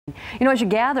You know, as you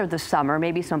gather this summer,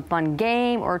 maybe some fun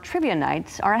game or trivia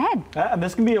nights are ahead.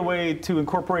 This can be a way to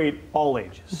incorporate all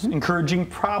ages, encouraging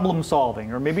problem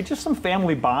solving, or maybe just some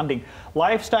family bonding.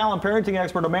 Lifestyle and parenting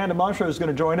expert Amanda Musher is going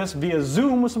to join us via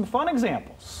Zoom with some fun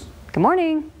examples. Good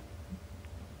morning.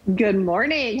 Good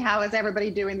morning. How is everybody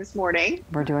doing this morning?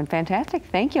 We're doing fantastic.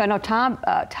 Thank you. I know Todd,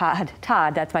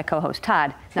 that's my co-host,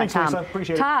 Todd. Thanks, not Tom. Lisa.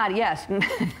 Appreciate it. Todd, yes,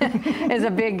 is a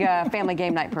big family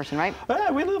game night person, right?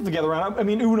 We live together. I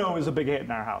mean, Uno is a big hit in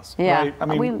our house. Yeah. Right? I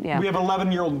mean, we have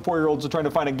 11-year-old and 4-year-olds trying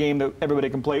to find a game that everybody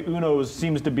can play. Uno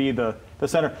seems to be the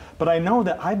center. But I know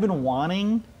that I've been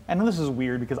wanting, I know this is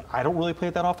weird because I don't really play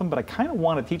it that often, but I kind of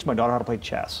want to teach my daughter how to play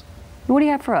chess. What do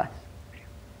you have for us?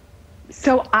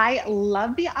 So I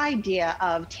love the idea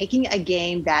of taking a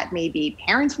game that maybe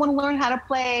parents want to learn how to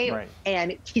play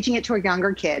and teaching it to our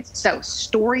younger kids. So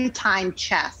Storytime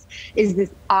Chess is this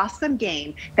awesome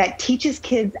game that teaches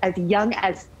kids as young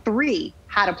as 3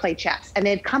 how to play chess. And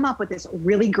they've come up with this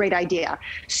really great idea.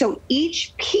 So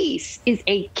each piece is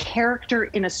a character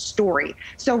in a story.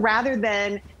 So rather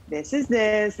than this is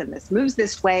this and this moves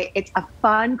this way, it's a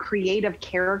fun, creative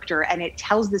character, and it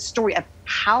tells the story of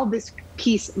how this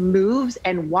piece moves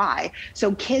and why.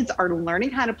 So kids are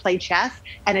learning how to play chess,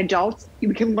 and adults,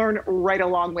 you can learn right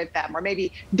along with them, or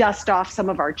maybe dust off some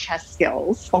of our chess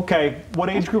skills. Okay, what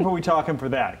age group are we talking for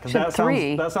that? Because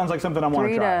that sounds like something I want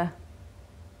to try.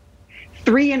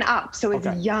 3 and up, so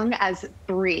as young as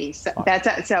 3. So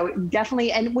so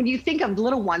definitely. And when you think of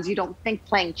little ones, you don't think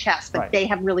playing chess, but they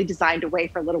have really designed a way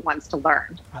for little ones to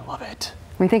learn. I love it.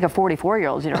 When you think of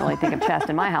 44-year-olds, you don't really think of chess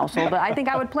in my household, but I think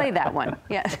I would play that one.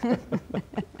 Yes.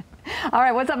 All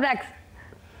right, what's up next?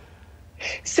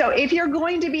 So if you're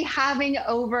going to be having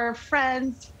over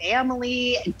friends,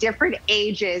 family, different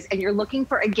ages, and you're looking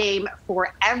for a game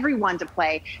for everyone to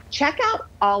play, check out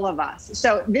All of Us.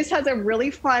 So this has a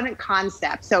really fun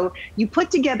concept. So you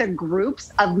put together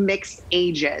groups of mixed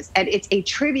ages, and it's a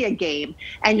trivia game,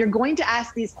 and you're going to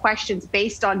ask these questions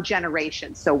based on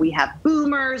generations. So we have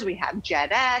boomers, we have Gen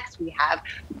X, we have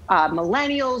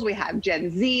millennials, we have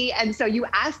Gen Z. And so you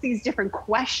ask these different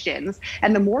questions,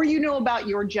 and the more you know about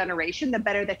your generation, the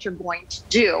better that you're going to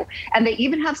do. And they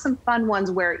even have some fun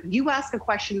ones where you ask a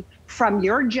question from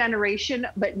your generation,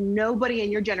 but nobody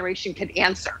in your generation can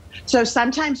answer. So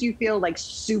sometimes you feel like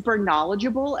super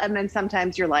knowledgeable, and then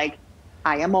sometimes you're like,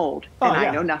 I am old and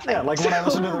I know nothing. Yeah, like when I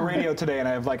listened to the radio today and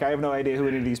I have no idea who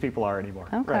any of these people are anymore.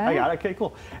 Okay. Right, I got it. Okay,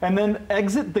 cool. And then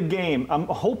exit the game. I'm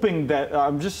hoping that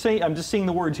I'm just seeing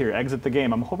the words here. Exit the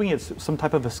game. I'm hoping it's some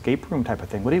type of escape room type of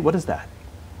thing. What is that?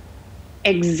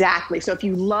 Exactly. So if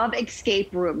you love escape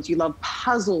rooms, you love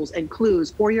puzzles and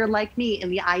clues, or you're like me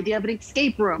and the idea of an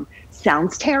escape room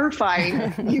sounds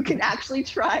terrifying, you can actually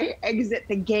try Exit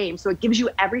the Game. So it gives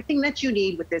you everything that you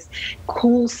need with this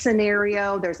cool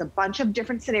scenario. There's a bunch of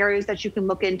different scenarios that you can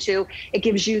look into. It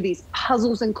gives you these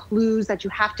puzzles and clues that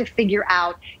you have to figure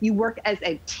out. You work as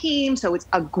a team, so it's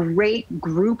a great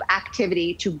group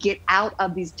activity to get out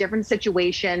of these different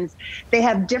situations. They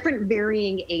have different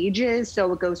varying ages,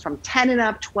 so it goes from 10 and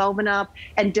up, 12 and up,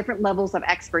 and different levels of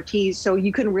expertise. So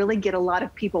you can really get a lot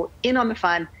of people in on the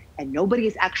fun, and nobody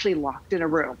is actually locked in a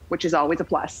room, which is always a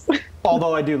plus.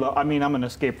 Although I do love, I'm an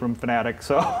escape room fanatic,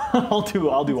 so I'll do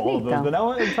all of those. But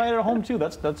now I try it at home too.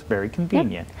 That's very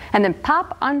convenient. Yep. And then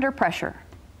Pop Under Pressure.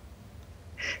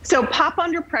 So Pop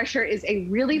Under Pressure is a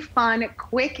really fun,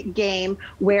 quick game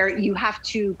where you have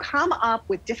to come up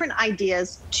with different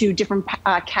ideas to different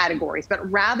categories.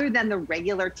 But rather than the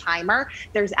regular timer,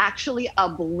 there's actually a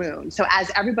balloon. So as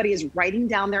everybody is writing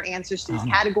down their answers to these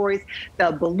categories,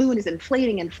 the balloon is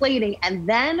inflating, and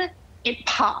then it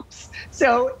pops.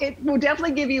 So it will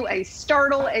definitely give you a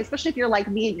startle, especially if you're like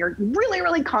me and you're really,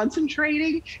 really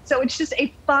concentrating. So it's just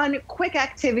a fun, quick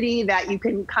activity that you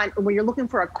can when you're looking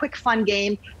for a quick, fun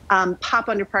game, Pop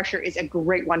Under Pressure is a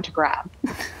great one to grab.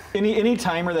 Any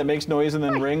timer that makes noise and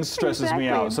then rings stresses me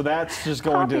out. So that's just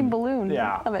going Popping balloon.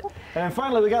 Yeah. Love it. And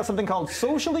finally, we got something called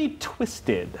Socially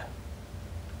Twisted.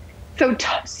 So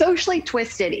Socially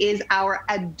Twisted is our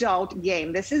adult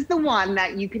game. This is the one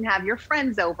that you can have your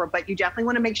friends over, but you definitely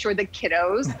want to make sure the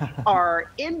kiddos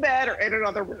are in bed or in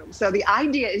another room. So the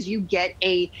idea is you get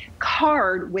a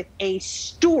card with a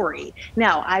story.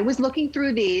 Now, I was looking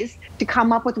through these to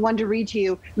come up with one to read to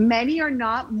you. Many are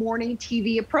not morning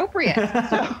TV appropriate.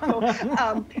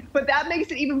 But that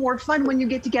makes it even more fun when you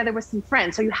get together with some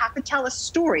friends. So you have to tell a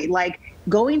story, like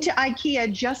going to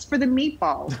IKEA just for the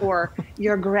meatballs, or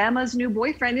your grandma's new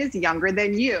boyfriend is younger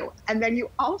than you. And then you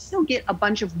also get a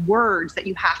bunch of words that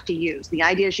you have to use. The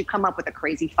idea is you come up with a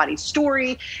crazy, funny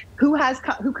story. Who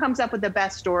comes up with the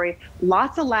best story?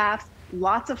 Lots of laughs,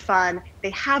 lots of fun.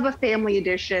 They have a family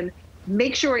edition.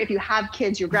 Make sure if you have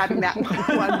kids, you're grabbing that one.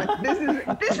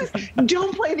 But this is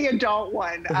don't play the adult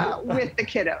one with the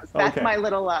kiddos. That's Okay. my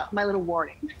little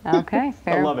warning. Okay,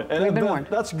 fair. I love it. We've been warned.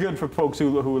 That's good for folks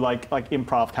who like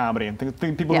improv comedy and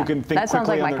people Yeah, who can think that sounds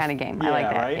quickly like on my their- kind of game. Yeah, I like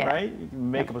that, right, yeah. right. You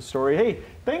can make up a story. Hey,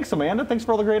 thanks, Amanda. Thanks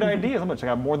for all the great ideas. I'm going to check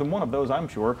out more than one of those, I'm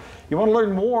sure. You want to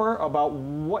learn more about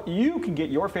what you can get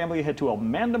your family, head to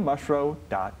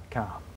amandamushrow.com.